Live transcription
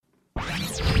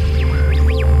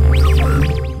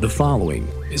The following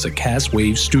is a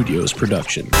Castwave Studios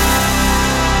production.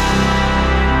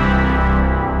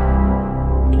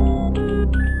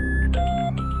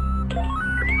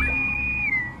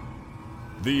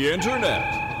 The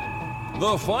Internet.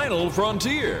 The final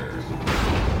frontier.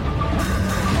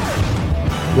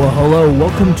 Well, hello,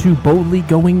 welcome to Boldly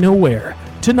Going Nowhere.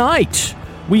 Tonight,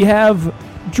 we have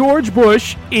George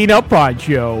Bush in a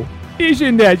poncho.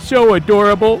 Isn't that so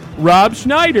adorable? Rob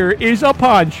Schneider is a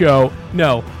poncho.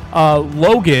 No,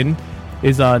 Logan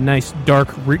is a nice, dark,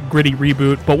 gritty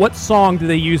reboot. But what song do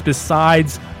they use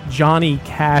besides Johnny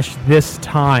Cash this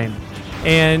time?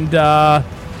 And, I'm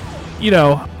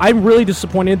really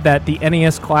disappointed that the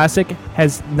NES Classic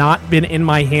has not been in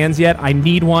my hands yet. I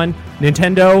need one.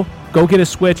 Nintendo, go get a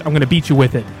Switch. I'm going to beat you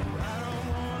with it.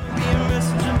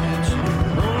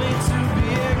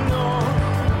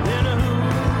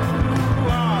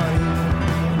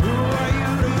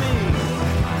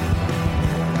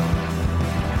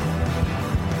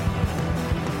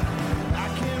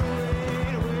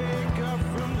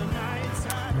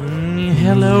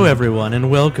 Hello, everyone, and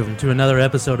welcome to another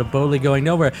episode of Boldly Going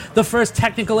Nowhere, the first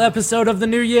technical episode of the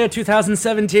new year,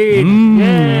 2017.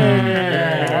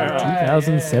 Yeah.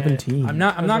 2017. I'm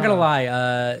not gonna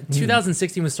lie.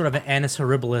 2016 was sort of an annus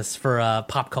horribilis for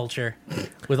pop culture,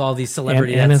 with all these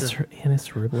celebrities. Annus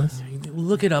horribilis.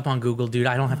 Look it up on Google, dude.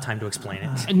 I don't have time to explain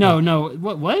it. No.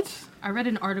 What? I read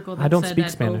an article I that don't said speak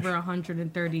that Spanish. over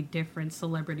 130 different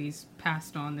celebrities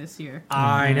passed on this year.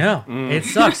 I know. It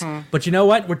sucks. But you know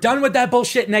what? We're done with that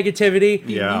bullshit negativity.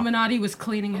 The Illuminati was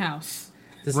cleaning house.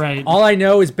 Right. All I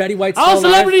know is Betty White's still All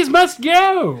alive. celebrities must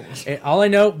go. All I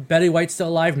know, Betty White's still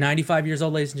alive, 95 years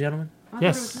old, ladies and gentlemen.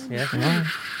 Yes. Yeah.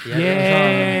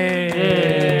 Yay!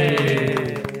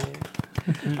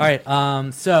 All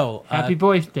right. So Happy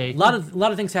birthday. a lot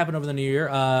of things happened over the New Year.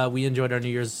 We enjoyed our New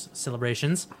Year's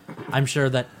celebrations. I'm sure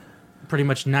that pretty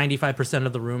much 95%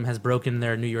 of the room has broken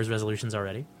their New Year's resolutions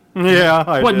already.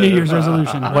 Yeah. What New Year's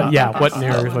resolution? What New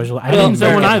Year's resolution? I didn't didn't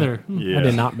say one either. I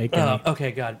did not make any.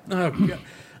 Okay, God. Oh, God.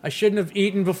 I shouldn't have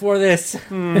eaten before this. It's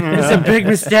a big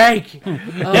mistake.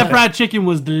 That fried chicken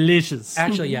was delicious.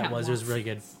 Actually, yeah, it was. It was really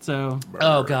good. So,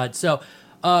 Oh, God. So,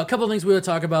 a couple of things we will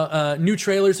talk about. New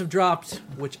trailers have dropped,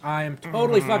 which I am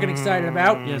totally fucking excited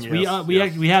about. yes,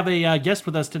 Yes, we have a guest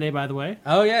with us today, by the way.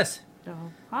 Oh, yes.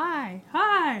 Hi.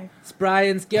 It's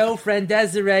Brian's girlfriend,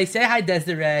 Desiree. Say hi,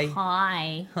 Desiree.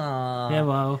 Hi. Aww.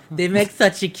 Hello. They make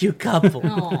such a cute couple.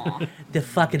 Aw. They're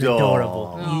fucking Aw.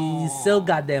 adorable. He's so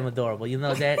goddamn adorable. You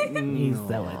know that? He's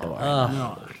so adorable.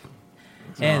 No.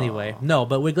 Anyway, no,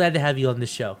 but we're glad to have you on the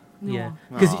show. Yeah.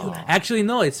 Because actually,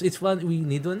 no, it's fun. We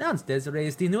need to announce Desiree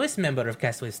is the newest member of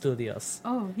Castaway Studios.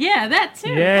 Oh, yeah, that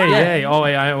too. Yay! Oh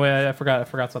wait, I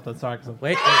forgot something. Sorry.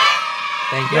 Wait.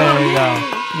 Thank you. There we go.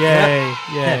 Yay!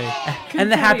 And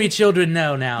the happy children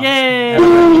know now. Yay!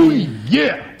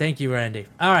 Thank you, Randy.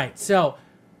 All right, so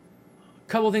a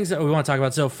couple of things that we want to talk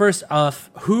about. So first off,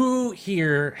 who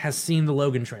here has seen the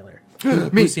Logan trailer?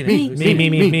 Who's seen it?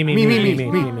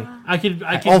 Me. I could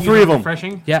All use three of 'em.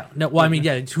 refreshing. Yeah. No. Well, I mean,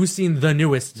 yeah. Who's seen the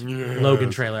newest Logan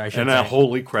trailer? I should And say.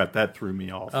 holy crap, that threw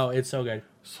me off. Oh, it's so good.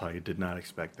 So I did not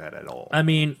expect that at all. I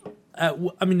mean,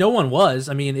 no one was.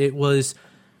 I mean, it was.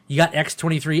 You got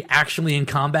X-23 actually in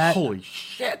combat, Holy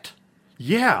shit.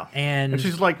 Yeah. And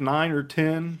she's like 9 or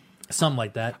 10. something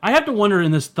like that. I have to wonder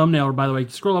in this thumbnail, by the way,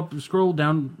 scroll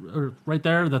down, or right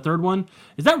there, the third one.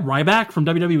 Is that Ryback from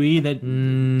WWE that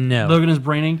No, Logan is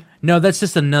braining? no, that's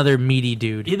just another meaty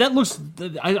dude. Yeah, that looks.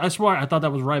 I swear, I thought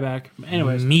that was Ryback.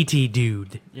 Anyways, Meaty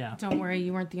dude. yeah. Don't worry,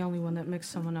 you weren't the only one that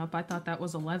mixed someone up. I thought that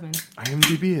was 11.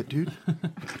 IMDb it, dude.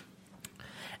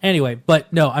 Anyway,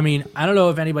 but no, I mean, I don't know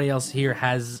if anybody else here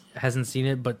hasn't seen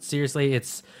it, but seriously,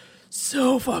 it's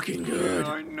so fucking good.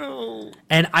 I know.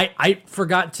 And I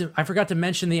forgot to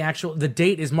mention the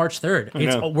date is March 3rd.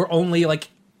 know. We're only like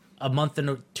a month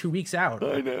and 2 weeks out.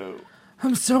 I know.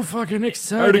 I'm so fucking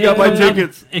excited. I already got my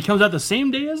tickets. It comes out the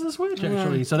same day as the Switch,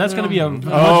 actually. So that's going to be a.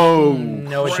 Oh.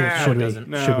 No, it doesn't.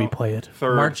 No. Should we play it?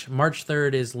 Third. March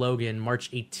 3rd is Logan. March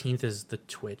 18th is the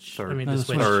Twitch. Third. I mean, No, the the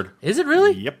Switch. Third. Is it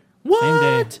really? Yep. What?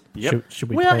 Same day. Yep. Should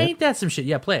we Well, play ain't that some shit?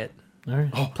 Yeah, play it. it? All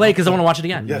right. Play it because I want to watch it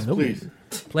again. Yes, please.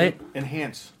 Play it.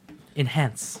 Enhance.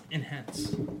 Enhance.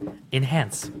 Enhance.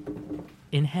 Enhance.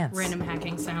 Enhance. Random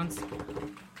hacking sounds.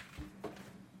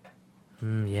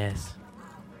 Yes.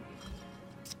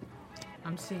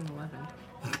 I'm seeing 11.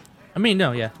 I mean,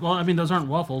 no, yeah. Well, I mean, those aren't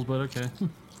waffles, but okay.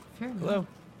 Fair enough. Hello.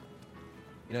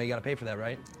 You know you gotta pay for that,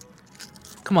 right?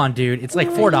 Come on, dude. It's like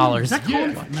 $4. Is that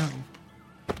corn? No.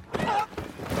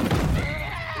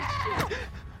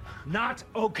 Not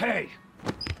okay.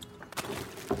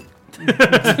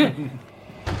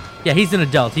 Yeah, he's an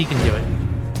adult. He can do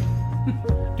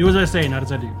it. Do as I say, not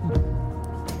as I do.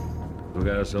 We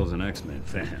got ourselves an X-Men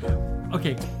fan.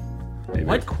 Okay. Maybe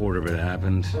What? a quarter of it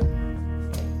happened,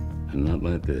 and not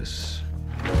like this.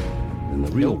 In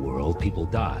the real world, people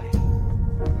die.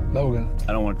 Logan.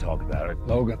 I don't want to talk about it.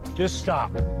 Logan. Just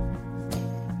stop.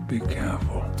 Be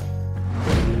careful.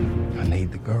 I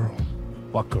need the girl.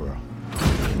 What girl?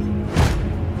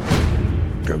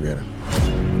 Go get her.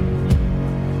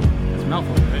 It's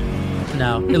Malfoy, right?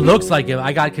 No, it looks like him.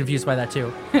 I got confused by that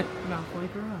too.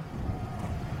 Malfoy grew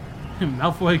up.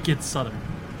 Malfoy gets Southern.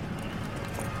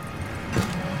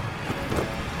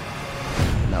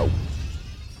 No.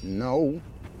 No.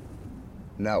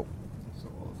 No.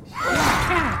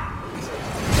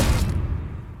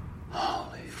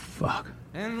 Holy fuck.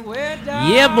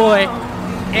 Yeah, boy.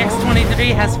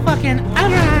 X-23 has fucking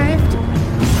arrived.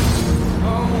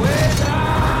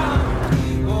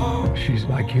 She's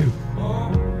like you.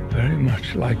 Very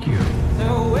much like you.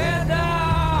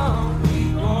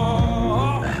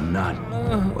 I am not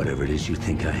whatever it is you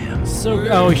think I am. So,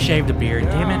 oh, he shaved a beard.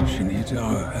 Damn it. She needs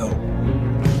our help.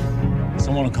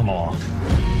 Someone will come along.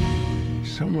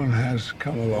 Someone has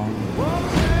come along.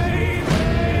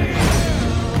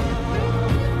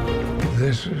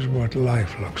 This is what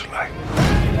life looks like.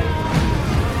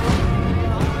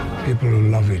 People who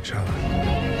love each other.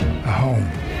 A home.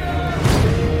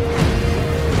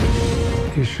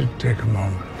 You should take a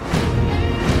moment.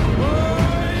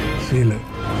 Feel it.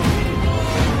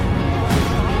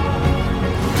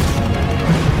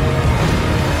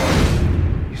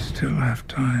 You still have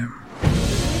time.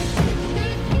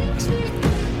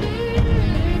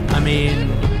 I mean,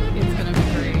 It's gonna be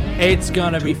great. it's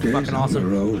gonna be 2 days fucking on the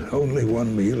awesome. road, only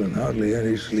one meal and hardly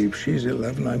any sleep. She's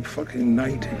 11, I'm fucking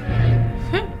 90.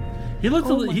 He looks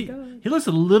Oh a, my he, God. he looks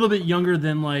a little bit younger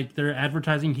than like they're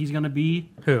advertising he's gonna be.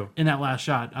 Who? In that last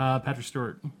shot, Patrick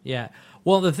Stewart. Yeah.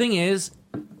 Well, the thing is,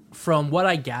 from what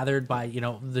I gathered by,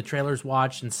 the trailers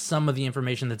watched and some of the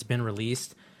information that's been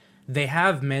released, they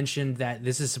have mentioned that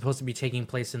this is supposed to be taking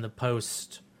place in the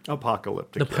post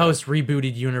Apocalyptic. yeah.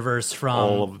 rebooted universe from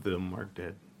All of them are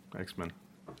dead. X-Men.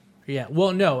 Yeah.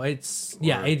 Well, no, it's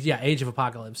Age of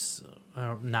Apocalypse.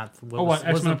 Not What,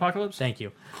 X-Men Apocalypse? Thank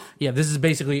you. Yeah, this is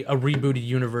basically a rebooted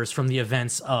universe from the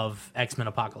events of X-Men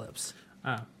Apocalypse.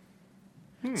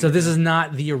 So this is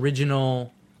not the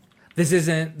original. This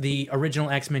isn't the original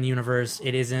X-Men universe.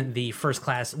 It isn't the First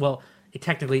Class. Well, it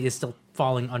technically is still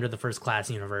falling under the First Class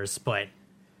universe, but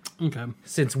Okay.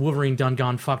 since Wolverine done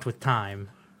gone fucked with time,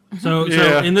 So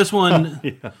Yeah. in this one,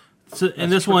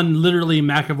 this one, literally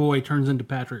McAvoy turns into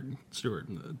Patrick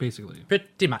Stewart, basically.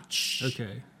 pretty much.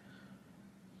 Okay.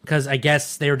 Because I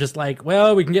guess they were just like,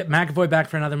 well, we can get McAvoy back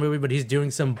for another movie, but he's doing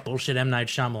some bullshit M. Night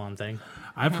Shyamalan thing.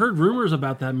 I've heard rumors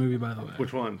about that movie, by the way.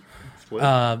 Which one? Split?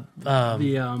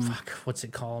 Fuck, what's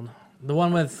it called? The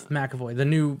one with McAvoy, the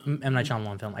new M. Night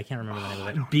Shyamalan film. I can't remember the name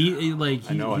of it. He's I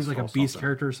like a saw beast something.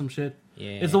 character or some shit. Yeah.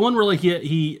 It's the one where like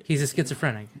he He's a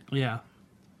schizophrenic. yeah.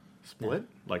 Split?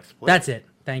 Like Split? That's it.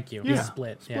 Thank you. Yeah.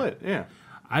 Split. Yeah. Split, yeah.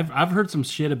 I've heard some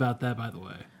shit about that, by the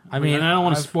way. I mean, and I don't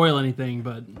want to I've- spoil anything,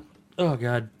 but Oh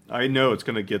god. I know it's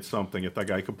going to get something if that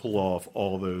guy could pull off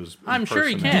all those. I'm sure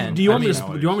he impersonations. can. do you want me to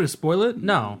personalities. do you want me to spoil it?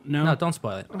 No, No? don't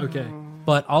spoil it. Okay.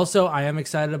 But also, I am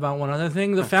excited about one other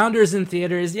thing. The Founders in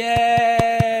theaters.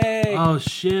 Yay! Oh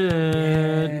shit.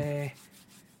 Yay.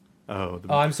 Oh,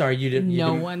 the, Oh, I'm sorry. You didn't.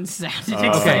 No one sounded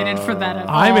excited for that at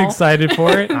all. I'm excited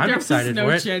for it. I'm There was excited no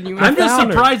for it. genuine. I'm just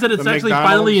Founder. surprised that it's The actually McDonald's.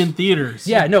 finally in theaters.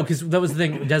 Yeah, no, because that was the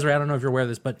thing. Desiree, I don't know if you're aware of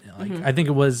this, but like, I think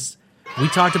it was. We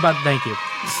talked about. Thank you.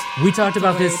 We talked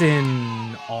about this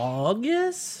in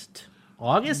August.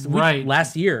 Right.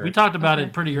 Last year. We talked about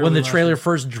it pretty early. when the last trailer year.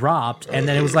 first dropped, and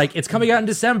then it was like, it's coming out in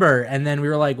December, and then we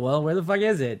were like, well, where the fuck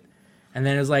is it? And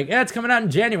then it was like, yeah, it's coming out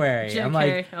in January. JK, I'm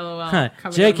like, LOL. huh,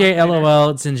 coming JK, out a month later. LOL,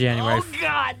 it's in January. Oh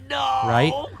God, no!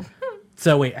 Right?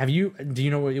 So wait, do you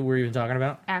know what we're even talking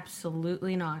about?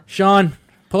 Absolutely not. Sean,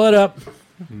 pull it up.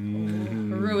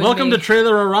 Ruined Welcome me. to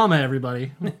Trailer-O-Rama,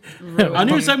 everybody. Ruined A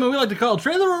new me. segment we like to call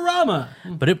Trailer-O-Rama.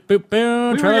 But it, boop,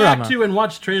 boom, We Trailer-Rama. react to and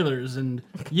watch trailers, and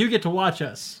you get to watch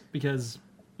us because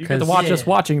You get to watch us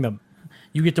watching them.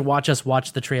 You get to watch us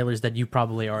watch the trailers that you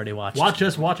probably already watched. watch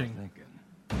us watching.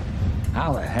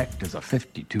 How the heck does a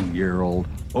 52-year-old,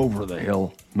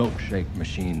 over-the-hill milkshake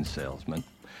machine salesman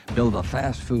build a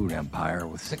fast food empire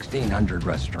with 1,600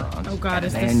 restaurants Oh, God, and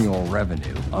is an this annual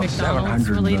revenue of McDonald's $700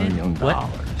 related? million? What?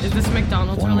 Is this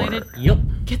McDonald's One related? word. Yep.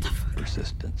 Get the fuck.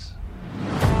 Persistence.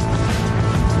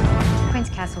 Prince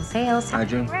Castle Sales. Hi,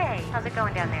 June. Ray, how's it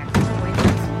going down there?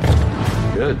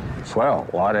 Good. Swell.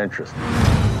 A lot of interest.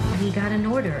 We got an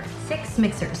order. 6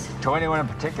 mixers. To anyone in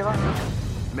particular?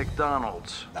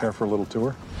 McDonald's. Care for a little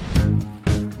tour?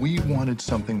 We wanted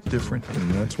something different,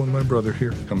 and that's when my brother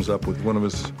here comes up with one of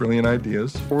his brilliant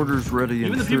ideas. Orders ready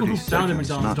Even in the people 30 who founded seconds,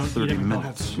 McDonald's not don't eat 30 at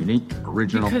minutes. Unique,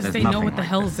 original. Because there's they know nothing what the like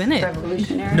hell's in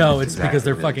it. No, it's because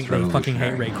they're fucking they fucking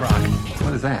hate Ray Kroc.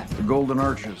 What is that? The Golden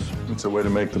Arches. It's a way to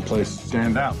make the place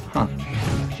stand out. Huh.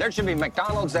 There should be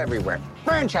McDonald's everywhere.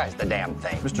 Franchise the damn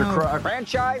thing. Mr. Kroc.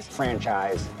 Franchise,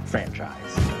 franchise,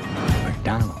 franchise.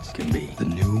 McDonald's can be the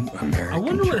new American. I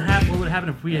wonder what would happen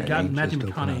if we had gotten Matthew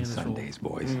McConaughey in this role. Sundays,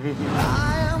 boys.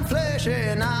 Franchise.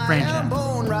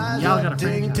 Y'all got a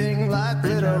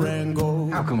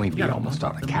franchise. How can we be almost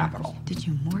out of capital? Did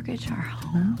you mortgage our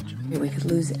home? We could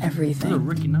lose Those are everything.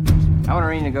 rookie numbers. I want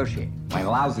to renegotiate my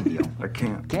lousy deal. I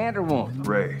can't. Can't or won't?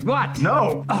 Ray. What?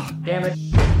 No! Oh, damn it.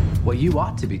 What you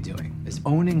ought to be doing is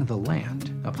owning the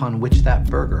land upon which that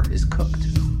burger is cooked.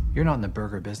 You're not in the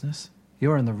burger business.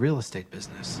 You're in the real estate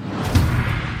business.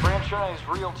 Franchise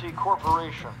Realty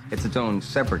Corporation. It's its own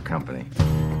separate company,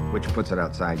 which puts it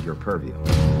outside your purview.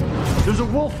 There's a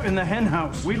wolf in the hen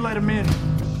house. We let him in.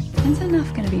 When's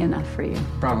enough gonna be enough for you?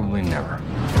 Probably never.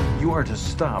 You are to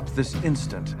stop this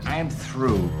instant. I am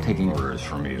through taking orders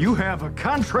from you. You have a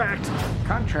contract.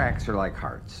 Contracts are like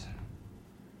hearts.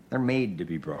 They're made to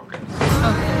be broken.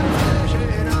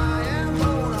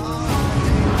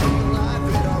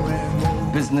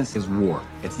 Business is war.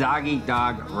 It's dog eat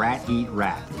dog, rat eat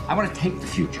rat. I want to take the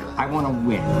future. I want to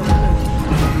win.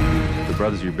 The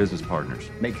brothers are your business partners.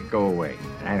 Make it go away.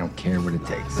 I don't care what it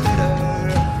takes.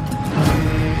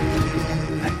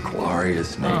 That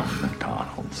glorious name,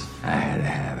 McDonald's. I had to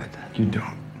have it. You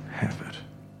don't have it.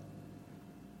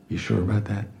 You sure about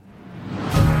that?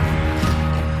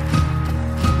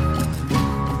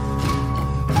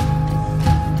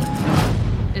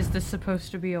 Is this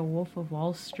supposed to be a Wolf of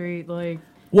Wall Street, like?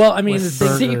 Well, I mean, the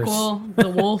it's sequel, The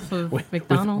Wolf of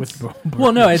McDonald's.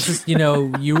 Well, no, it's just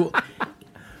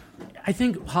I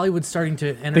think Hollywood's starting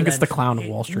to enter. I think it's that- the Clown of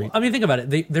Wall Street. I mean, think about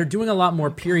it. They're doing a lot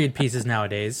more period pieces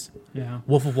nowadays. Yeah.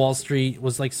 Wolf of Wall Street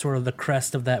was like sort of the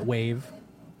crest of that wave,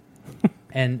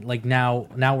 and like now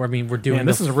we're doing. Man,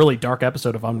 this is a really dark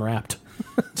episode of Unwrapped.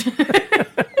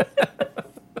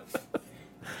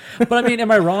 But I mean, am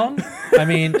I wrong? I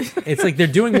mean, it's like they're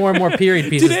doing more and more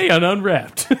period pieces. Today on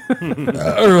Unwrapped.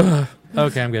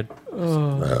 Okay, I'm good.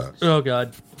 Oh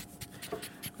God.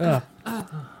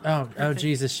 Oh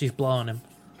Jesus, she's blowing him.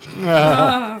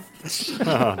 Oh,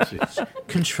 jeez.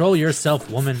 Control yourself,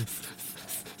 woman.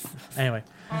 Anyway.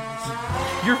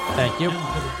 Thank you.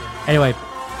 Anyway.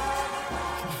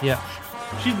 Yeah.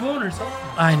 She's blowing herself.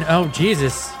 I know. Oh,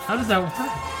 Jesus. How does that work?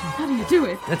 How do you do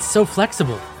it? That's so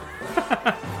flexible.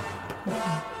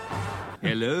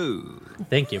 Hello.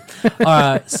 Thank you.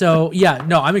 So yeah,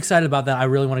 no, I'm excited about that. I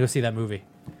really want to go see that movie.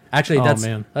 Actually,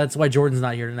 that's why Jordan's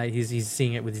not here tonight. He's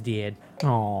seeing it with his dad.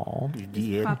 Oh,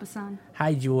 Papa-san.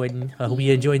 Hi, Jordan. I hope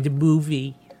you enjoyed the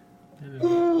movie.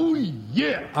 Oh,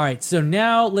 yeah. All right, so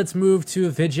now let's move to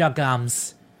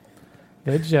Vidjagams.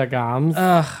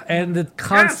 And the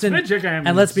constant, Vidjagams.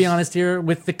 and let's be honest here,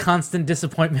 with the constant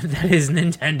disappointment that is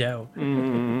Nintendo.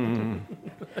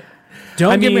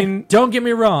 Don't get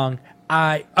me wrong.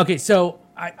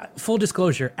 Full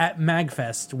disclosure, at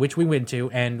MagFest, which we went to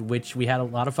and which we had a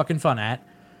lot of fucking fun at,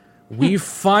 we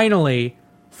finally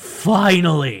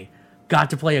got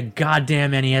to play a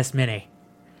goddamn NES Mini.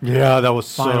 Yeah, that was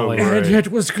so great. And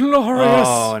it was glorious.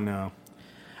 Oh, no.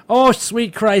 Oh,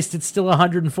 sweet Christ, it's still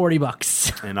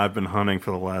 $140. And I've been hunting for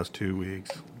the last 2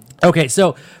 weeks. Okay,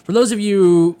 so for those of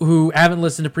you who haven't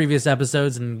listened to previous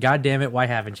episodes, and goddamn it, why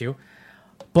haven't you?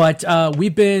 But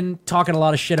we've been talking a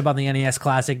lot of shit about the NES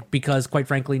Classic because, quite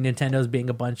frankly, Nintendo's being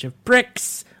a bunch of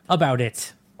pricks about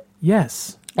it.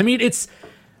 Yes. I mean, it's...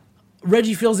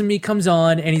 Reggie Fils-Aimé comes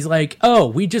on, and he's like, oh,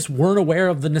 we just weren't aware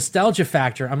of the nostalgia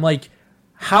factor. I'm like,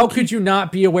 how could you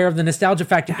not be aware of the nostalgia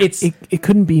factor? It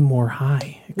couldn't be more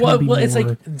high. It's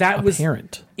like, that was...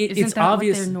 apparent. Isn't it's that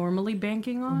obvious. what they're normally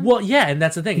banking on? Well, yeah, and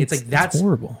that's the thing. It's like, that's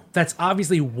horrible. That's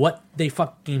obviously what they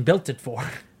fucking built it for.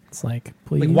 It's like,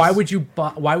 please. Like, why would you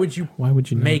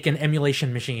not? make an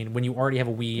emulation machine when you already have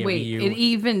a Wii and Wait, Wii U? it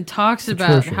even talks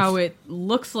about how it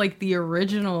looks like the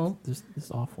original. This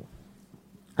is awful.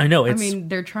 I know. I mean,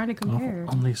 they're trying to compare.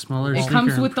 Only smaller. It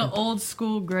comes with the old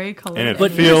school gray color. And it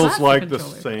feels like the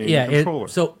same controller.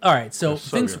 All right. So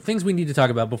things we need to talk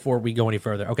about before we go any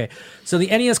further. Okay. So the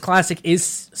NES Classic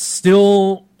is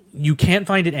still, you can't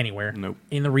find it anywhere. Nope.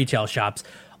 In the retail shops.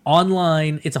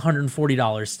 Online, it's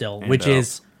 $140 still, which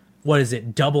is... What is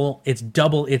it? Double? It's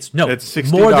double. It's $60 in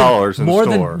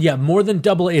store. More than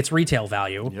double its retail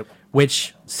value. Yep.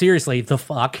 Which, seriously, the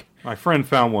fuck? My friend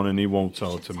found one and he won't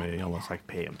sell it to me unless I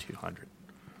pay him $200.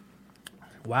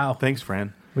 Wow. Thanks,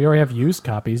 Fran. We already have used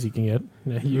copies you can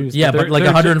get. Used, Yeah, but like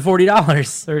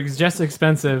 $140. They're just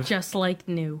expensive. Just like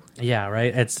new. Yeah,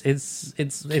 right.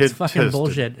 It's fucking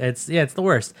bullshit. It's the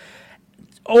worst.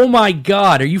 Oh my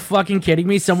god, are you fucking kidding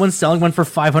me? Someone's selling one for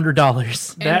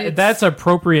 $500. That's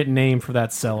appropriate name for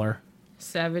that seller.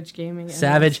 Savage Gaming.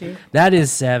 Savage. NBC. That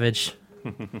is savage.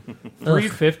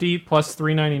 $350 plus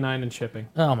 $3.99 in shipping.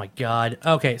 Oh my god.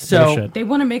 Okay, so They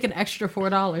want to make an extra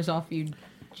 $4 off you.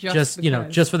 Just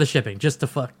just for the shipping, just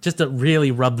to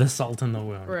really rub the salt in the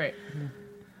wound. Right.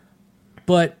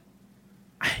 But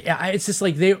it's just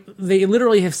like they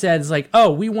literally have said, it's like, oh,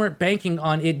 we weren't banking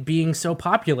on it being so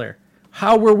popular.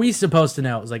 How were we supposed to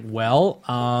know? It was like, well,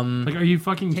 like, are you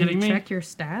fucking kidding me? Check your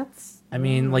stats. I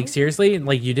mean, like, seriously,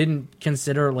 like, you didn't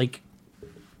consider like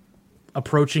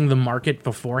approaching the market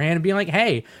beforehand and being like,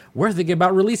 hey, we're thinking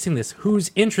about releasing this. Who's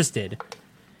interested?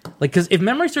 Like, because if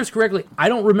memory serves correctly, I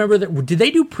don't remember that. Did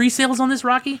they do pre-sales on this,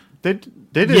 Rocky? They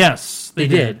did. Yes, they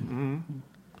did. Mm-hmm.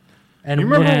 And you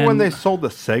remember when they sold the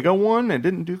Sega one? It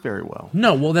didn't do very well.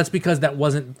 No, well, that's because that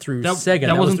wasn't through Sega.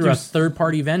 That was through a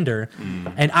third-party vendor,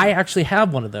 and I actually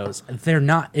have one of those.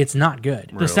 It's not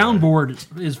good. The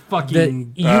soundboard is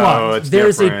fucking.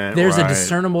 There's a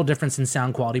discernible difference in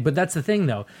sound quality, but that's the thing,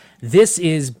 though. This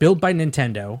is built by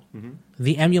Nintendo. Mm-hmm.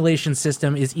 The emulation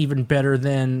system is even better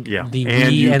than the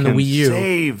Wii and the Wii U.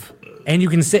 Save. And you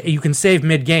can save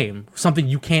mid-game, something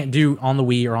you can't do on the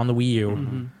Wii or on the Wii U.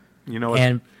 Mm-hmm. You know,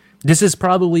 and this is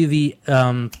probably the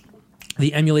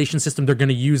emulation system they're going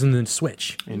to use in the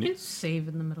Switch. You can save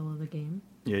in the middle of the game.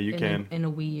 Yeah, you can. In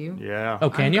a Wii U. Yeah.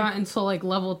 Oh, can you? I've gotten to like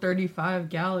level 35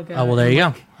 Galaga. Oh, well, there you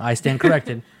go. I stand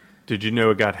corrected. Did you know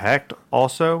it got hacked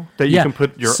also? That you can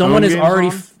put your someone own has games already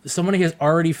on? Someone has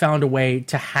already found a way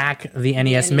to hack the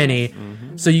NES Mini,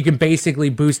 so you can basically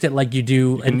boost it like you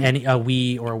do a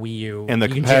Wii or a Wii U. And the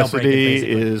you can jailbreak it, capacity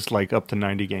basically. is like up to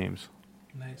 90 games.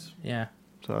 Nice. Yeah.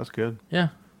 So that's good. Yeah.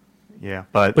 Yeah,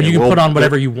 but you can put on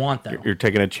whatever you want, though. You're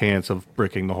taking a chance of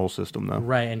bricking the whole system, though.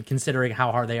 Right, and considering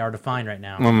how hard they are to find right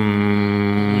now.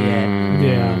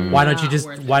 Yeah. Why don't you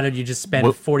just spend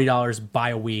 $40, buy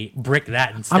a Wii, brick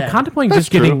that instead? I'm contemplating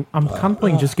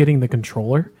just getting the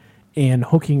controller and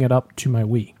hooking it up to my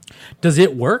Wii. Does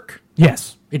it work?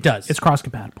 Yes, it does. It's cross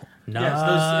compatible. Nice. Yes,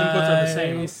 those inputs are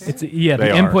the same.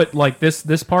 The input like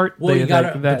this part. Well, you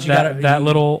gotta, that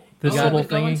little go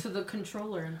thingy. into the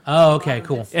controller. Oh, okay,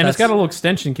 cool. And it's got a little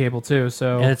extension cable too,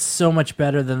 so and it's so much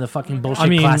better than the fucking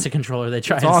bullshit classic controller they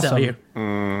try and sell you.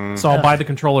 So I'll buy the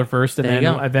controller first, and There then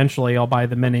you go. eventually I'll buy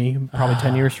the Mini, probably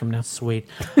 10 years from now. Sweet.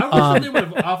 I wish they would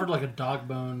have offered like a dog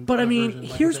bone. But I mean,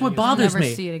 version, here's like what bothers Never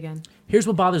me. see it again. Here's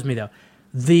what bothers me though: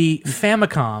 the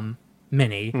Famicom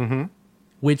Mini,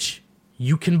 which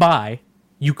you can buy.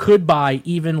 You could buy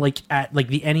even like at like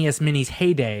the NES Mini's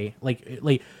heyday,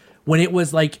 like when it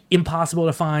was like impossible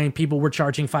to find. People were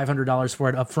charging $500 for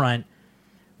it up front.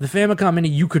 The Famicom Mini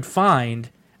you could find,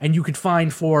 and you could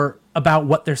find for about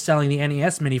what they're selling the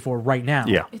NES Mini for right now.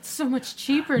 Yeah, It's so much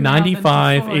cheaper now.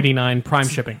 $95.89 prime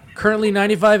shipping. Currently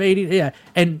 $95.80. Yeah,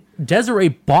 and Desiree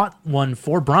bought one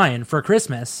for Brian for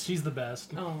Christmas. She's the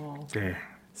best. Oh.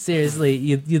 Seriously,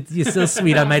 you're so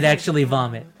sweet. I might actually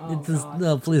vomit.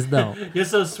 No, please don't. You're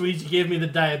so sweet. You gave me the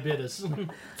diabetes.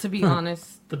 To be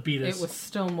honest, the beatus. It was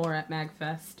still more at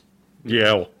MagFest.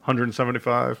 Yeah,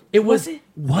 175. It was.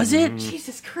 Was it?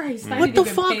 Jesus Christ! I What didn't the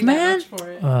even fuck, pay man? That much for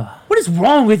it. What is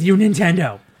wrong with you,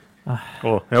 Nintendo?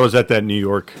 Well, that was at that New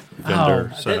York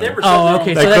vendor. So.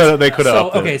 Okay. They could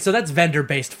have. Okay, so that's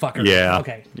vendor-based fuckery. Yeah.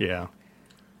 Okay. Yeah.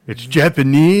 It's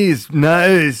Japanese,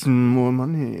 nice, more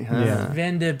money. Huh? Yeah.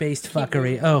 Vendor-based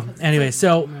fuckery. Oh, anyway,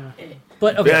 so,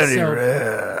 but okay, Very so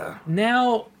rare.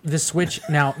 now the Switch.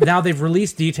 Now they've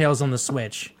released details on the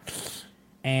Switch,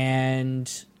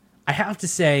 and I have to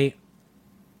say,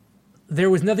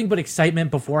 there was nothing but excitement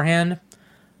beforehand,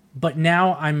 but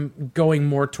now I'm going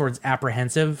more towards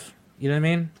apprehensive. You know what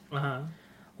I mean?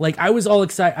 Like I was all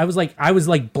excited. I was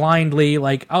like blindly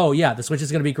like, oh yeah, the Switch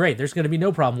is gonna be great. There's gonna be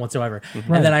no problem whatsoever.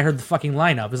 And then I heard the fucking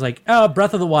lineup. It was like, oh,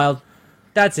 Breath of the Wild.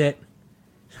 That's it.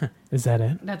 Is that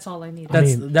it? That's all I need.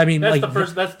 That's the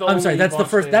first. That's the. I'm sorry. That's the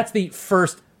first. That's the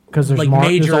first. Because there's like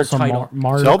major major title.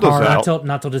 Mario Zelda's Kart. out.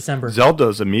 Not till December.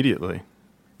 Zelda's immediately.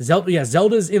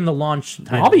 Zelda's in the launch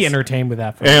titles. I'll be entertained with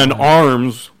that. And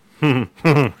ARMS.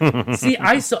 See,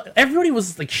 I saw everybody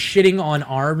was like shitting on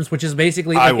ARMS, which is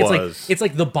basically like, it's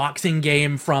like the boxing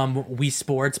game from Wii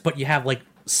Sports, but you have like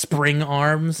spring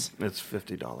arms. It's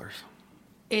 $50.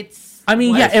 It's. I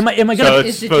mean, yeah. Am I gonna? So it's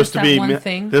is it supposed just to that be one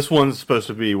thing? This one's supposed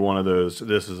to be one of those.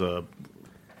 This is a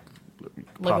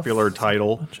popular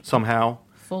title somehow.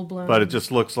 Full blown. But it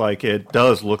just looks like it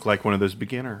does look like one of those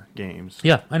beginner games.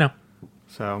 Yeah, I know.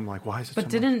 So I'm like, why is it? But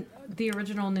didn't the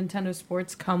original Nintendo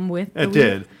Sports come with? It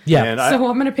did. Yeah. And So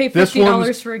I'm gonna pay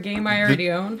 $50 for a game I already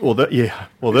own. Well,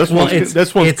 this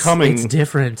one's coming. It's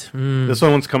different. This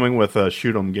one's coming with a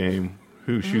shoot 'em game.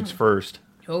 Who shoots first?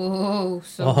 Oh,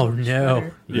 so Oh much no.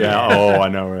 better. Yeah. Oh, I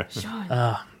know.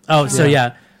 Right. Oh, so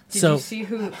yeah. Did So you see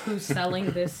who's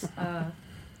selling this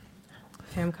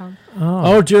Famicom?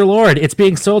 oh dear Lord, it's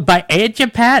being sold by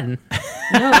Japan.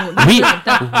 No,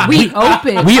 We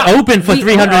open for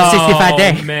 365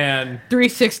 days. Oh, man.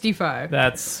 365.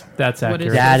 That's What accurate.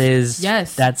 is That this? is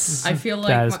Yes. That's I feel like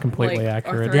that is completely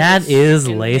accurate. that is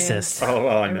in racist. hands Oh,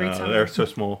 I every know. time. They're so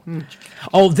small.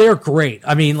 Oh, they're great.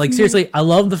 I mean, like seriously, I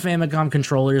love the Famicom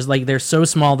controllers. Like they're so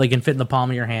small they can fit in the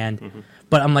palm of your hand.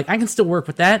 But I'm like, I can still work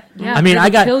with that. Yeah, I mean, it'll I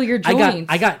got kill your I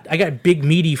joints. got big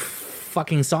meaty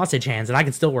fucking sausage hands, and I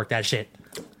can still work that shit.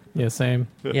 Yeah, same.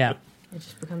 Yeah. It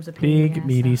just becomes a pain in the Big, ass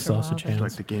meaty after a while, sausage but- hands.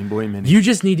 Like the Game Boy Mini. You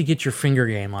just need to get your finger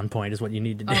game on point. Is what you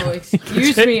need to do. Oh,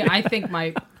 excuse me. I think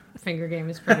my finger game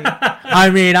is pretty. I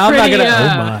mean, I'm not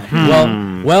Pretty,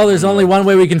 gonna. Well, there's only one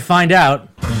way we can find out.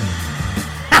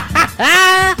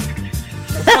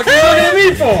 What are you looking at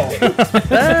me for?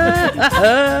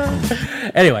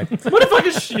 Anyway, What the fuck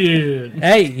is shit?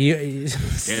 hey, you.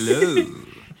 Hello.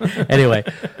 Anyway,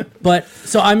 but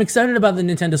so I'm excited about the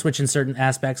Nintendo Switch in certain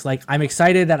aspects. Like, I'm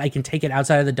excited that I can take it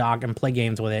outside of the dock and play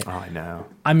games with it. Oh, I know.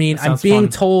 I mean, That I'm sounds being fun.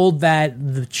 told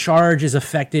that the charge is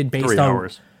affected based 3 on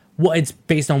hours. Well, it's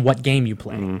based on what game you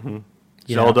play. You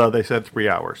know? Zelda, they said 3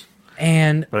 hours.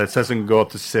 And But it says it can go up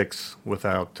to 6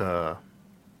 without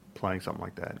playing something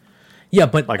like that. yeah,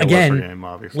 but Like a again, lesser game,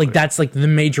 obviously. like that's like the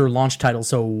major launch title.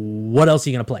 So what else are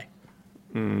you gonna play?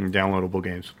 Downloadable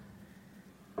games.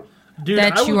 Dude,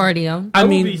 that I you would- already own. I would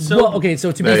mean, be so- well, okay.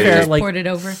 So to be They- fair, just like Port it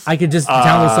over. I could just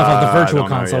download stuff off the I Virtual don't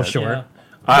know Console. yet. Sure. Yeah.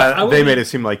 I would They be- made it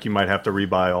seem like you might have to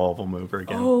rebuy all of them over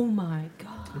again. Oh my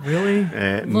god. Really?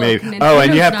 And Look, maybe. Nintendo's Oh,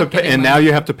 and you have to not pay. getting And now money.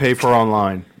 you have to pay for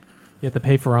online. You have to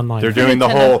pay for online. They're doing the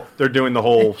Nintendo- whole. They're doing the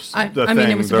whole. I The mean, it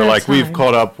thing. was They're about like, we've time.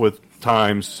 caught up with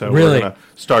times, so Really? we're gonna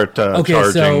start Okay,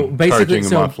 charging. so basically,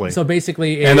 charging monthly. so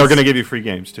basically, and they're is- going to give you free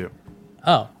games too.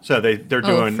 Oh, So they're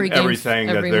doing free games everything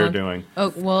that every they're month. doing.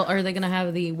 Oh well, are they gonna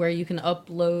have the where you can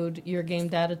upload your game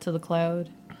data to the cloud?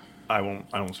 I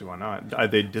don't see why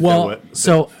not. They did well, that.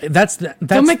 so that's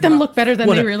Don't make them look better than they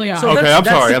whatever. really are. So Okay, that's- I'm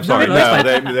sorry. that's- I'm sorry. no, that's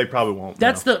No, fine. they probably won't.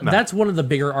 That's no, the no. that's one of the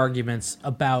bigger arguments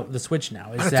about the Switch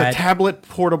now. Is It's that a tablet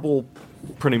portable,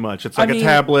 pretty much. It's I like mean, a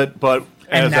tablet, but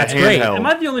and as that's a great. handheld. Am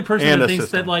I the only person and that a thinks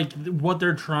system. that like what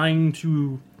they're trying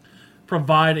to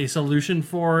provide a solution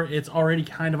for it's already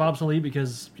kind of obsolete?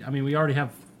 Because I mean, we already have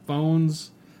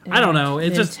phones. I don't know.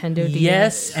 It's just Nintendo DS.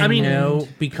 yes and I mean, no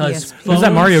because PSP. There's that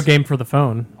phones- Mario game for the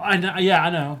phone. I know, yeah, I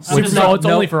know. I'm Which just no, like- it's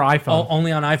only for iPhone. Oh,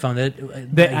 only on iPhone.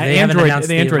 They haven't Android- announced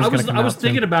the Android's I gonna was, come I was out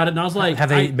thinking soon. about it, and I was like, Have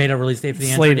they made a release date for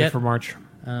the Android Slated yet? for March.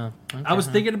 Oh, I was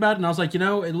thinking about it, and I was like, you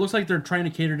know, it looks like they're trying to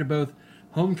cater to both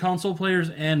home console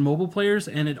players and mobile players,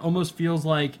 and it almost feels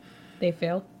like They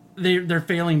failed. they're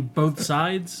failing both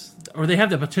sides, or they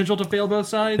have the potential to fail both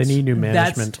sides. They need new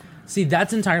management.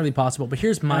 That's entirely possible. But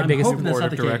here's my I'm biggest hoping that's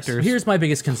not the case. Here's my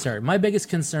biggest concern. My biggest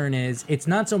concern is it's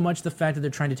not so much the fact that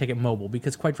they're trying to take it mobile,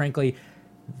 because quite frankly,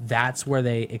 that's where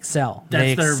they excel.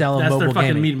 They excel in that's mobile their fucking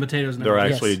gaming. meat and potatoes now. They're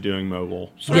Yes. actually doing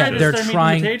mobile. Yeah, Right, it's they're their meat and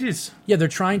trying. potatoes. Yeah, they're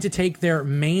trying to take their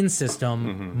main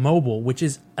system mobile, which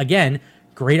is again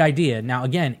great idea. Now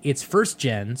again, it's first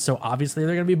gen, so obviously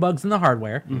there are going to be bugs in the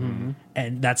hardware,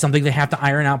 and that's something they have to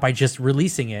iron out by just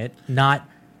releasing it. Not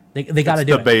they got to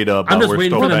do the it. beta, but I'm just we're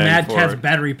waiting still for the paying Mad for Catz it.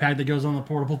 battery pack that goes on the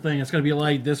portable thing. It's gonna be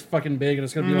like this fucking big, and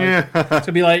it's gonna be like it's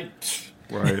gonna be like.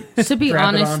 Right. To be Strap it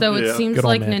honest, on. though, it Yeah. seems Good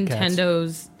old like Mad Catz.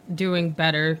 Nintendo's doing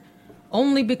better,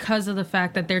 only because of the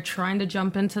fact that they're trying to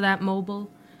jump into that mobile.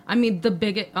 I mean, the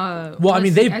big. Well, I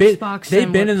mean, they've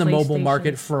been in the mobile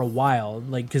market for a while,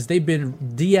 like because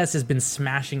DS has been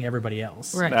smashing everybody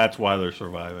else. Right. That's why they're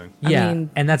surviving. Yeah, I mean,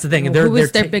 and that's the thing. Who They're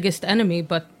is their ta- biggest enemy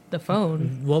but the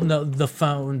phone? Well, no, the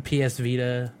phone, PS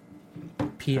Vita, the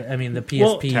PSP,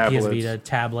 Well, PS tablets. Vita,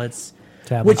 tablets.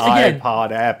 Tablets. Which again,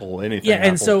 iPod, Apple, anything. yeah, and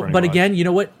Apple, so, pretty but much. again, you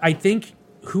know what? I think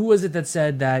who was it that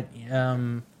said that?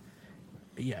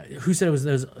 Who said it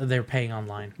was they're paying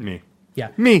online? Me. Yeah,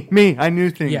 Me. I knew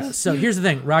things. yeah. So here's the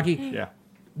thing, Rocky. Yeah.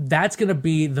 That's gonna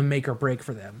be the make or break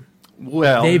for them.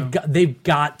 Well, They've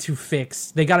got to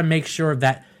fix. They got to make sure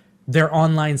that their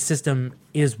online system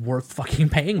is worth fucking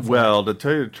paying for. Well, to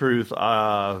tell you the truth,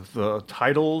 the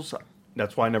titles.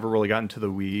 That's why I never really got into the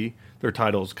Wii. Their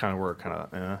titles kind of were kind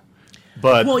of.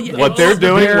 But Well, yeah, what they're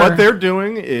doing,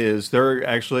 they're- is they're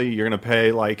actually you're going to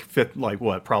pay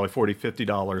probably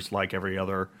 $40-$50 like every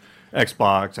other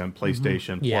Xbox and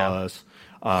PlayStation Yeah. Plus.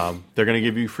 They're going to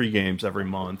give you free games every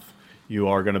month. You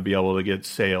are going to be able to get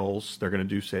sales. They're going to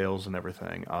do sales and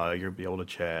everything. You're going to be able to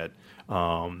chat.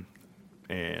 And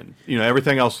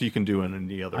everything else you can do in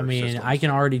any other systems. I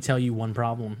can already tell you one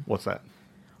problem. What's that?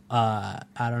 I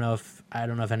don't know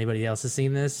if anybody else has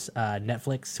seen this.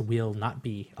 Netflix will not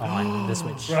be on the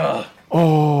Switch.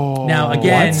 Oh. Now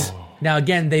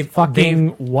again, they've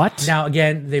what? Now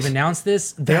again, they've announced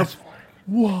this.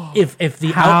 Whoa. If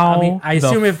the I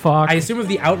assume if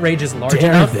the outrage is large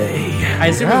enough, I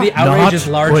assume if the outrage is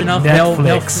large enough, they'll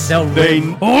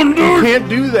you can't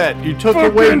do that. You took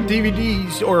away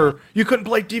DVDs, or you couldn't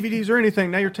play DVDs or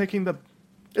anything. Now you're taking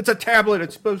it's a tablet.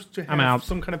 It's supposed to have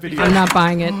some kind of video. I'm not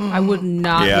buying it. I would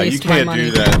not waste my money. Yeah,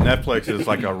 you can't do that. Netflix is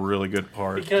like a really good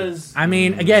part. Because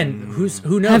again,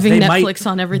 who knows? Having they Netflix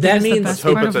on everything is the best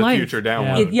part of life. Let's hope it's a future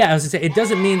download. I was gonna say it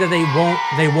doesn't mean that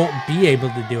they won't be able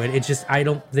to do it. It's just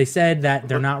They said that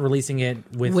they're not releasing it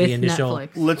with the initial. Netflix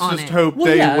Let's on just it. hope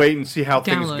wait and see how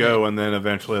things Download go, and then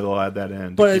eventually they'll add that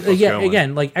in. But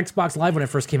again, like Xbox Live when it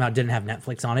first came out didn't have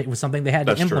Netflix on it. It was something they had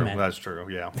to implement. That's true.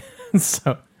 Yeah.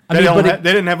 So. They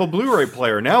didn't have a Blu-ray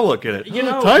player. Now look at it.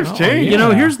 Times change.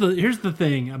 Here's the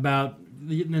thing about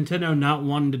the Nintendo not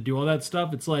wanting to do all that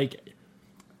stuff. It's like,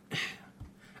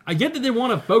 I get that they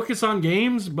want to focus on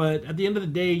games, but at the end of the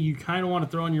day, you kind of want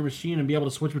to throw on your machine and be able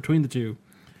to switch between the two.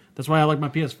 That's why I like my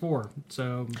PS4.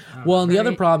 So, and the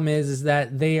other problem is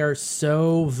that they are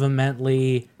so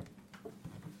vehemently.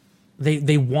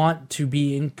 They want to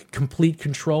be in complete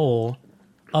control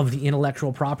of the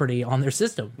intellectual property on their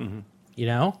system. Mm-hmm.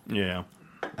 Yeah.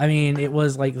 I mean, it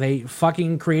was like they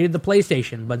fucking created the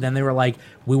PlayStation, but then they were like,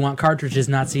 we want cartridges,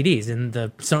 not CDs. And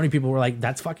the Sony people were like,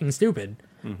 that's fucking stupid.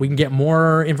 Mm-hmm. We can get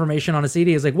more information on a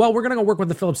CD. It's like, well, we're going to go work with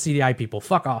the Philips CDI people.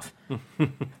 Fuck off.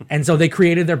 And so they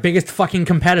created their biggest fucking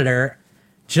competitor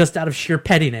just out of sheer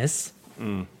pettiness.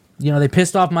 Mm. They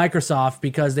pissed off Microsoft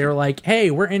because they were like, hey,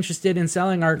 we're interested in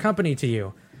selling our company to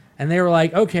you. And they were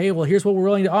like, okay, well, here's what we're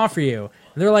willing to offer you.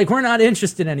 And they're like, we're not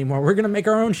interested anymore. We're going to make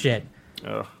our own shit.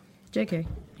 JK.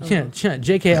 Yeah,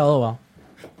 JK LOL.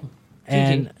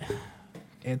 And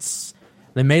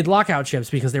they made lockout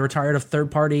chips because they were tired of third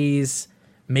parties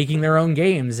making their own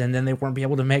games, and then they weren't be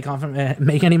able to make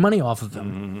any money off of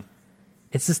them. Mm-hmm.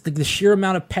 It's just the sheer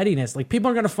amount of pettiness. Like, people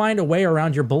are going to find a way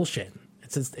around your bullshit.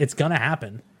 It's going to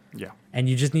happen. Yeah. And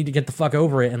you just need to get the fuck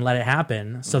over it and let it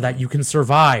happen so that you can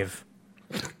survive.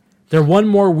 They're one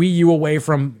more Wii U away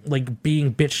from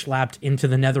being bitch slapped into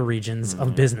the nether regions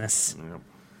of business. Yep.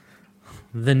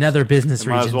 The nether business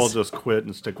regions. Might as well just quit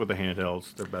and stick with the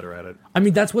handhelds. They're better at it. I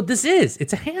mean, that's what this is.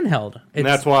 It's a handheld. And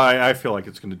that's why I feel like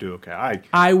it's going to do okay.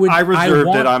 I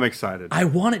reserved it. I'm excited. I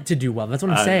want it to do well. That's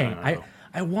what I'm saying.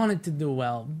 I want it to do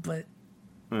well, but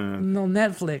no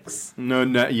Netflix. No,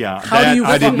 yeah. How do you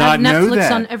I did not know Netflix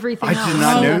that. on everything I else? did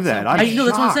not know that. I know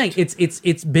that's what I'm saying.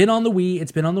 It's been on the Wii.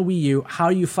 It's been on the Wii U. How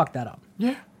do you fuck that up?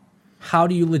 Yeah. How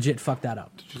do you legit fuck that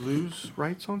up? Did you lose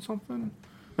rights on something?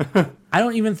 I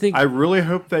don't even think. I really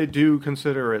hope they do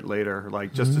consider it later,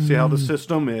 just to see how the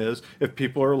system is. If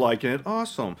people are liking it,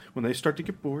 awesome. When they start to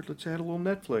get bored, let's add a little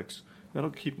Netflix. That'll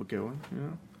keep it going.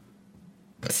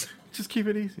 Just keep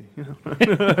it easy. Are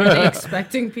they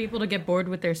expecting people to get bored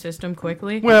with their system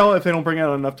quickly? Well, if they don't bring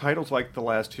out enough titles like the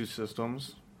last two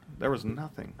systems, there was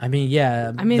nothing. I mean,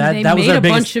 yeah. I mean, they made a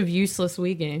bunch of useless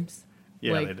Wii games.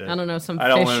 Yeah, they did. I don't know, some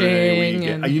fishing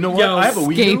and you know what? I have a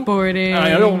Wii U. Skateboarding.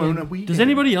 I don't own a Wii. Does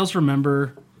anybody else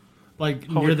remember,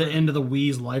 near the end of the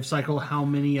Wii's life cycle, how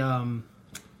many, how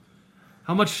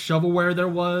much shovelware there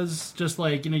was? Just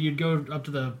you'd go up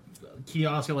to the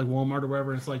kiosk at Walmart or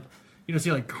wherever, and it's you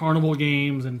see Carnival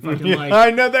games and fucking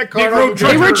I know that Carnival.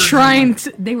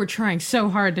 They were trying so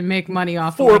hard to make money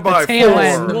off 4x4. The tail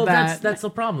end of Well, that. that's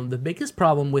the problem. The biggest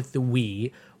problem with the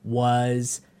Wii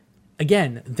was,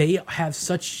 again, they have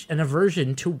such an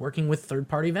aversion to working with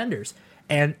third-party vendors.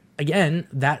 And again,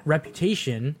 that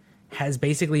reputation has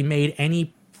basically made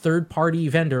any third-party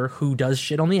vendor who does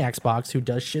shit on the Xbox, who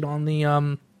does shit on the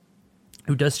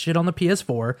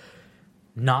PS4,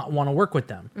 not want to work with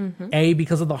them. Mm-hmm. A,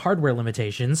 because of the hardware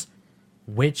limitations,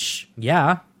 which,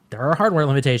 yeah, there are hardware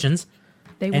limitations.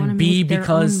 They want to make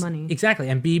their own money. Exactly.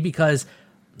 And B, because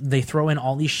they throw in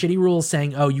all these shitty rules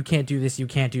saying, oh, you can't do this, you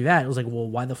can't do that. It was like, well,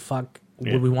 why the fuck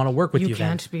would we want to work with you then? You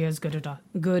can't be as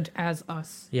good as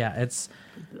us. Yeah, it's...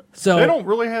 So they don't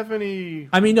really have any.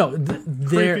 I mean, no,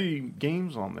 creepy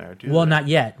games on there. Well, not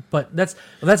yet, but that's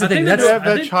the thing. They have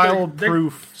that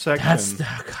child-proof section. That's the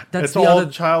the other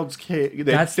other child's cage.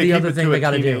 That's the other thing they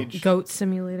got to do. Goat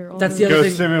Simulator. That's the other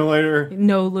thing. Simulator.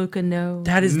 No, Luca, no.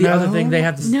 That is the other thing they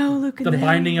have. No, Luca, The no.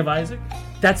 Binding of Isaac.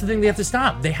 That's the thing they have to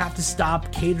stop. They have to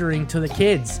stop catering to the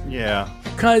kids. Yeah.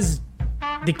 Because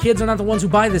the kids are not the ones who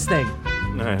buy this thing.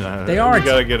 No, they aren't.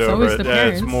 You gotta get over it. Yeah,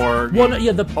 it's more. Well, no,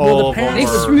 yeah, the parents. They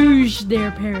smooge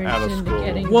their parents out of into school.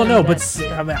 getting. Well, no, them but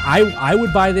that I, mean, I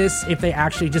would buy this if they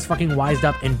actually just fucking wised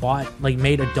up and bought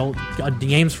made adult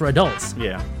games for adults.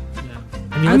 Yeah.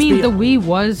 I mean, the Wii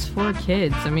was for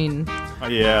kids. I mean.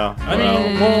 Yeah.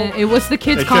 It was the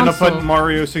kids' They shouldn't console. have put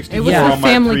Mario 64 It was on the my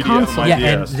family 3DS, console. my Yeah,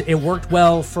 DS. and it worked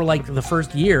well for the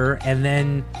first year, and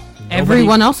then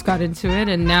everyone else got into it,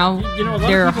 and now You know, a lot of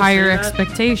there are people higher say that,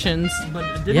 expectations.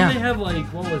 But didn't they have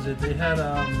what was it? They had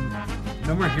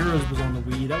No More Heroes was on the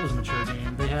Wii. That was a mature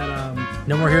game. They had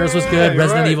No More Heroes was good. you're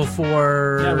Resident right. Evil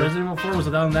 4. Yeah, Resident Evil 4 was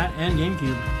on that and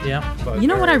GameCube. Yeah. You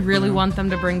know what I really want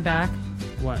them to bring back?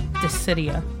 What?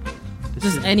 Dissidia.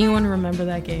 Does anyone remember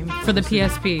that game? For the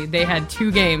PSP, they had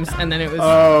 2 games, and then it was...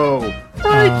 Oh.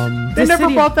 Right. They never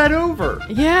Dissidia. brought that over.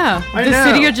 Yeah. I know.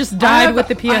 Dissidia just died with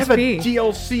the PSP. I have a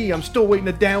DLC. I'm still waiting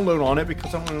to download on it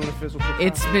because I want to own a physical copy.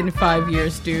 It's been 5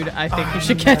 years, dude. I think you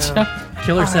should catch up.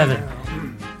 Killer 7.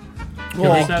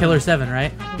 Killer 7,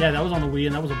 right? Yeah, that was on the Wii,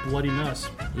 and that was a bloody mess.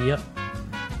 Yep.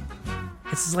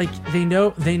 It's just like they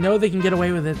know they can get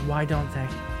away with it. Why don't they?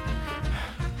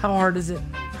 How hard is it?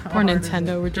 Poor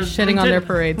Nintendo. We're just shitting on their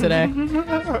parade today.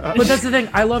 But that's the thing.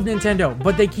 I love Nintendo,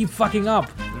 but they keep fucking up.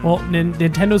 Well,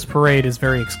 Nintendo's parade is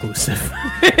very exclusive.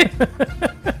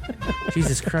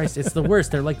 Jesus Christ, it's the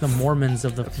worst. They're like the Mormons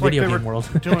of the video game world.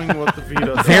 Doing what the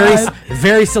Vita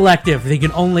very selective. They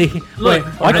can only Look,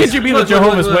 why can't you be the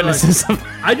Jehovah's Witnesses?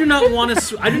 I do not want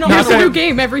to. I do not There's want a to. new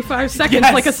game every 5 seconds,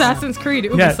 Yes. like Assassin's Creed.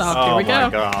 Ubisoft. Yes. Here we go.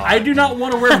 God. I do not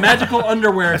want to wear magical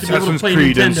underwear to be able to Assassin's play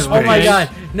Creed in Nintendo. space. Oh my okay? god.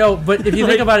 No, but if you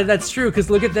think about it, that's true, because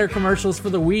look at their commercials for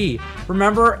the Wii.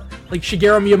 Remember, like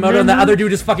Shigeru Miyamoto and the other dude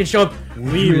just fucking show up.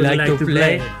 We would like to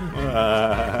play.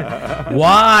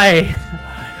 Why?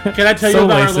 Can I tell So you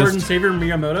about our racist. Lord and Savior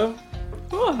Miyamoto?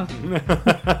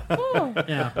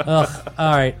 Yeah. Ugh.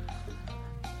 All right.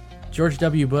 George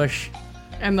W. Bush.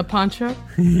 And the Poncho.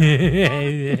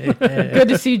 Good Good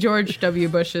to see George W.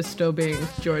 Bush is still being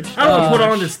George. I don't put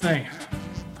on this thing.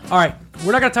 All right,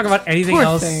 we're not going to talk about anything Poor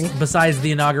else thing. besides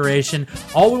the inauguration.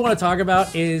 All we want to talk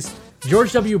about is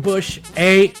George W. Bush,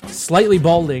 slightly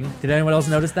balding. Did anyone else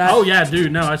notice that? Oh yeah,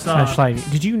 dude. No, I saw. Actually,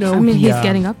 did you know? I mean, he's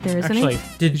getting up there, isn't actually,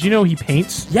 he? did you know he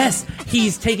paints? Yes,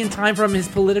 he's taken time from his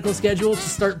political schedule to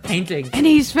start painting. And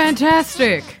he's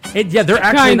fantastic. Yeah, they're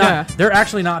actually Kinda. not. They're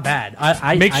actually not bad.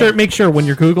 Make sure when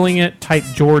you're googling it, type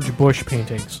George Bush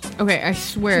paintings. Okay, I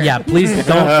swear. Yeah, please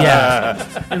don't. Yeah,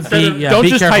 Don't be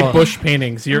just careful. type Bush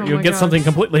paintings. Oh You'll my get God. something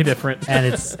completely different. And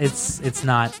it's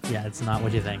not. Yeah, it's not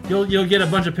what you think. You'll get a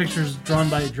bunch of pictures drawn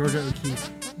by Georgia O'Keeffe.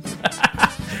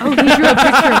 Oh, he drew a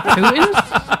picture of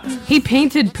Putin? He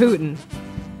painted Putin.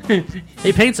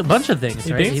 He paints a bunch of things,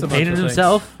 He right? paints He a bunch painted of things.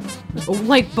 But himself.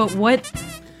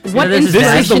 what this This is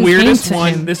inspiration is the came weirdest to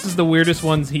one. him? This is the weirdest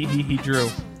ones he drew.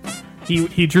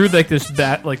 He drew like this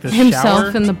Himself shower.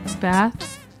 in the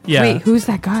bath? Yeah. Wait, who's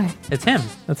that guy? It's him.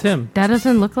 That's him. That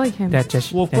doesn't look like him. That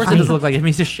just Well, of course it doesn't look like him.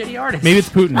 He's a shitty artist. Maybe it's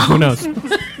Putin. Who knows?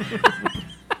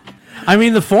 I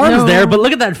mean, the form's No. there, but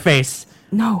look at that face.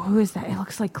 No, who is that? It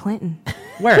looks like Clinton.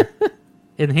 Where?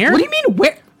 In here? What do you mean,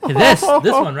 where? This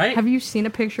one, right? Have you seen a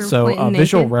picture of So Clinton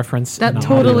visual naked? reference. That in a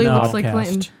totally audio looks like podcast.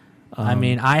 Clinton. I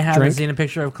mean, I haven't drink? seen a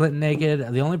picture of Clinton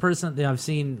naked. The only person that I've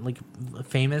seen like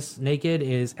famous naked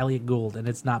is Elliot Gould, and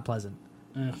it's not pleasant.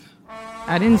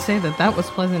 I didn't say that was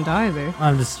pleasant either.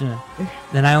 I'm just.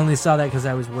 Then I only saw that because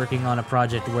I was working on a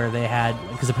project where they had,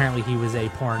 because apparently he was a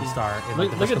porn star. In, like,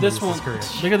 the Look first at couple this years one. of his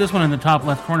career. Look at this one in the top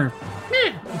left corner.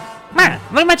 Man,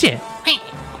 look at my chin. Hey,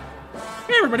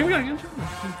 everybody, we gotta get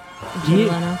Jay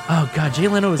Leno. Oh God, Jay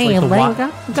Leno is Hey, like the Leno.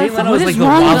 Jay Leno What is is like the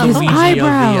wrong with his Waluigi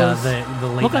eyebrows? of the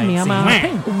late Look at me, night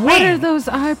I'm scene. What are those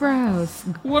eyebrows?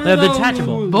 What They're are those?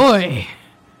 detachable. Boy,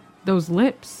 those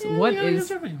lips. What is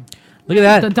Look at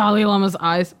that. the Dalai Lama's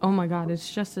eyes? Oh my God, it's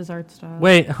just his art style.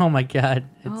 Wait, oh my God.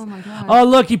 Oh my God. Oh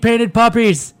look, he painted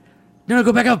puppies. No,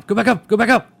 go back up, go back up, go back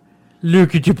up.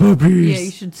 Look at your puppies. Yeah,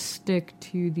 you should stick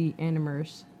to the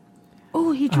animers.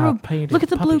 Oh, he drew. painted Look at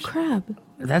the blue puppies. crab.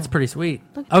 That's pretty sweet.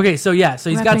 Okay, so yeah, so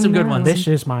he's got some good ones. This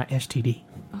is my STD.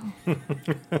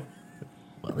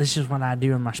 Well, this is what I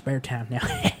do in my spare time now.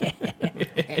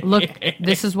 Look,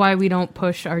 this is why we don't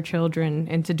push our children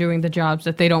into doing the jobs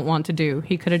that they don't want to do.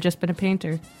 He could have just been a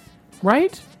painter.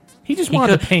 Right? He just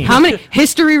wanted to paint. How many?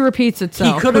 History repeats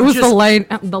itself. could Who have was just-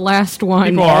 the last one?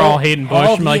 People are all hating Bush.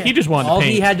 All I'm like, he just wanted to all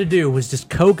paint. he had to do was just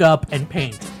coke up and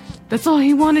paint. That's all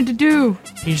he wanted to do.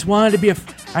 He just wanted to be a.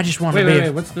 I just wanted to be. Wait,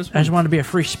 what's this I just wanted to be a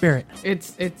free spirit.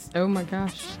 It's. Oh my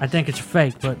gosh. I think it's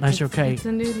fake, but that's okay. It's a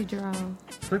nudie draw.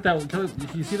 Click that one.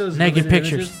 You see those naked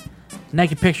pictures. images?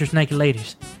 Naked pictures, naked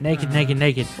ladies. Naked.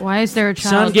 Why is there a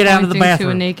child Son, get out of the pointing to a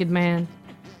bathroom. naked man?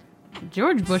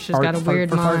 George Bush has got a weird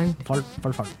mind. Fart.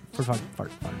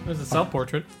 There's a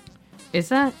self-portrait. Is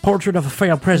that? Portrait of a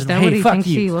failed Is president. that Hey, what he fuck thinks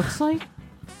you. he looks like?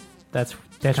 That's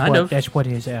Kind of. That's what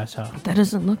his ass are. That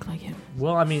doesn't look like him.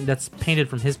 Well, I mean, that's painted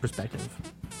from his perspective.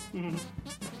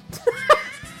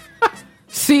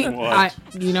 See, What?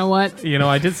 you know what? You know,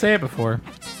 I did say it before.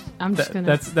 I'm just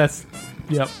gonna.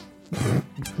 Yep.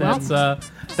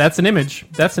 That's an image.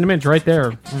 That's an image right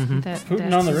there. That, Putin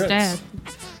that's on the his Ritz. dad.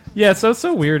 Yeah,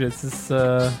 so weird. It's this.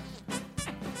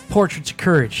 Portraits of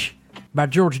Courage by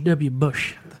George W.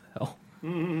 Bush.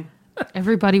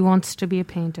 Everybody wants to be a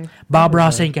painter. Bob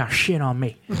Ross ain't got shit on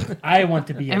me. I want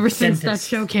to be a Ever since that dentist.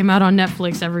 show came out on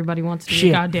Netflix, everybody wants to be Shit.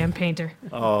 a goddamn painter.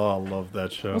 Oh, I love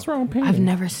that show. What's wrong with painting? I've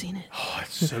never seen it. Oh,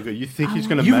 it's so good. You think he's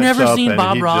going to You've mess never up seen and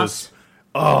Bob he Ross?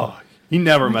 just... he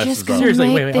never messes just up. gonna- Seriously,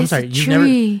 make wait. I'm this sorry. a You've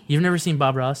tree. never seen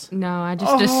Bob Ross? No, I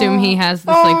just assume he has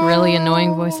this like really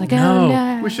annoying voice. Like, No. oh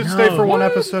no, We should stay for one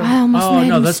episode. I almost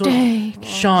made a that's mistake.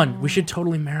 Sean, we should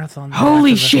totally marathon. that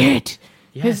Holy after the- shit!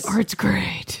 Yes. His art's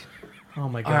great. Oh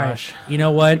my All right. gosh. You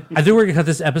know what? I think we're gonna cut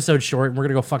this episode short and we're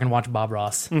gonna go fucking watch Bob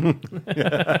Ross. No,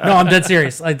 I'm dead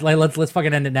serious. Let's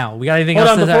fucking end it now. We got anything Hold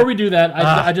else? on, to before we do that,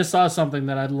 Ah. I just saw something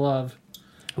that I'd love.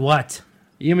 What?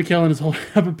 Ian McKellen is holding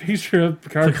up a picture of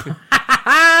Picard.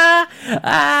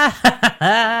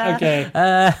 Okay.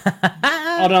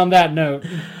 And on that note,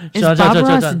 Is Shut- Bob shut-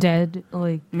 Ross shut- dead?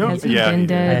 Like, No, has he yeah, been he- I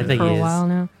dead think for he a is. while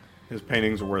now? His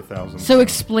paintings are worth thousands. So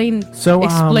explain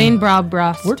Bob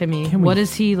Ross to me. What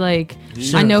is he like?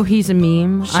 So- I know he's a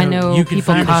meme. So I know you can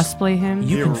people find us- cosplay him.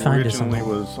 You He can find us on the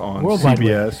originally was on World Wide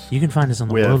Web. CBS. You can find us on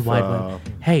the with, World Wide Web.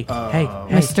 Hey,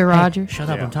 Mr. Rogers. Shut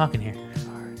up! Yeah. I'm talking here.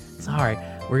 Sorry.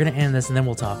 We're gonna end this and then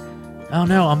we'll talk. Oh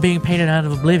no, I'm being painted out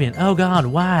of oblivion. Oh God,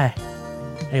 why?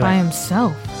 Anyway, By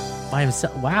himself. by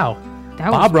himself. Wow.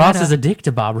 That was Bob Ross meta. is a dick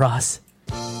to Bob Ross.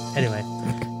 Anyway,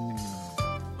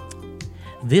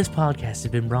 this podcast has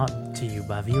been brought to you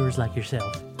by viewers like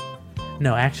yourself.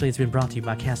 No, actually, it's been brought to you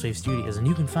by Castwave Studios, and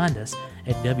you can find us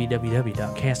at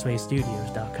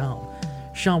www.castwavestudios.com.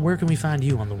 Sean, where can we find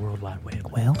you on the World Wide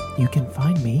Web? Well, you can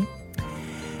find me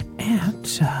at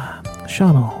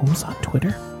Sean Holmes on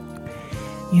Twitter.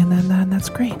 And then that's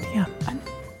great, yeah.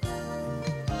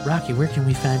 Rocky, where can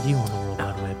we find you on the World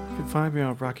Wide Web? You can find me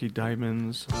on Rocky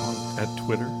Diamonds at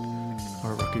Twitter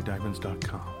or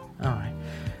rockydiamonds.com. All right.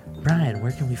 Brian,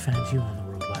 where can we find you on the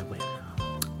World Wide Web?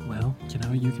 well,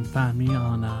 you can find me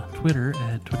on Twitter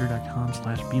at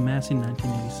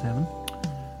twitter.com/bmassey1987.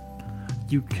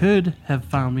 You could have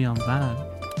found me on Vine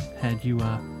had you,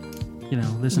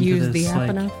 listened Use to this the app like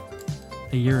enough?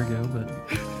 a year ago, but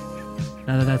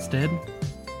now that that's dead,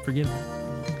 forgive me.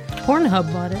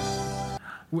 Pornhub bought it.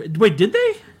 Wait, did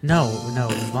they? No,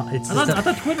 it's I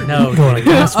thought Twitter. No, Go to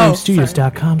Oh, sorry.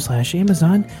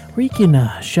 castwavestudios.com/Amazon where you can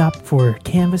shop for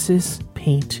canvases,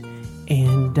 paint,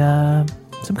 and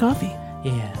some coffee.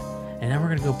 Yeah. And now we're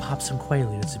gonna go pop some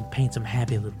Quaaludes and paint some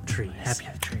happy little trees. Happy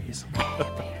trees.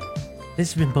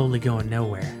 This has been Boldly Going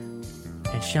Nowhere.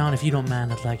 And Sean, if you don't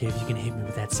mind, I'd like it if you can hit me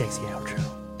with that sexy outro.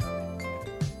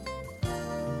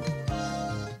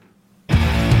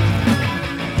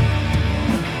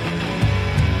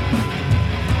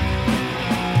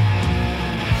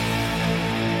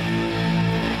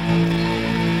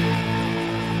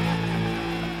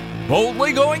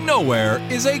 Boldly Going Nowhere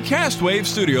is a Castwave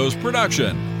Studios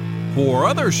production. For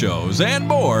other shows and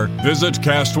more, visit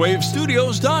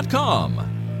castwavestudios.com.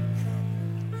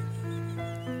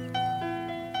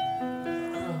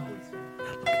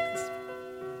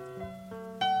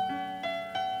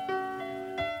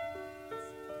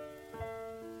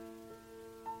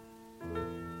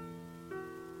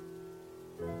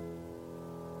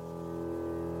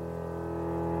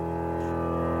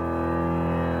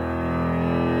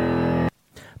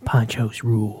 Poncho's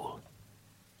rule.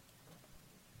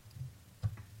 Can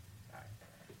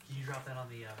you drop that on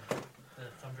the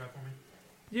thumb drive for me?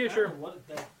 Yeah, sure.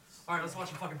 Alright, let's watch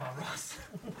some fucking Bob Ross.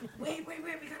 Wait, we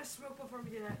gotta smoke before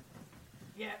we do that.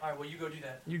 Yeah. Alright, well you go do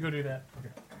that. You go do that. Okay.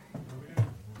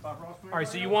 All right.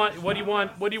 So you want what do you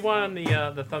want? What do you want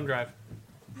on the thumb drive?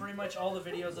 Pretty much all the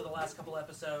videos of the last couple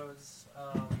episodes,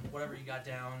 whatever you got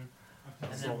down,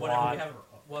 and then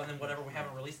whatever we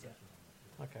haven't released yet.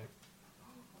 Okay.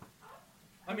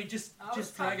 I mean, just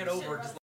drag it over. Just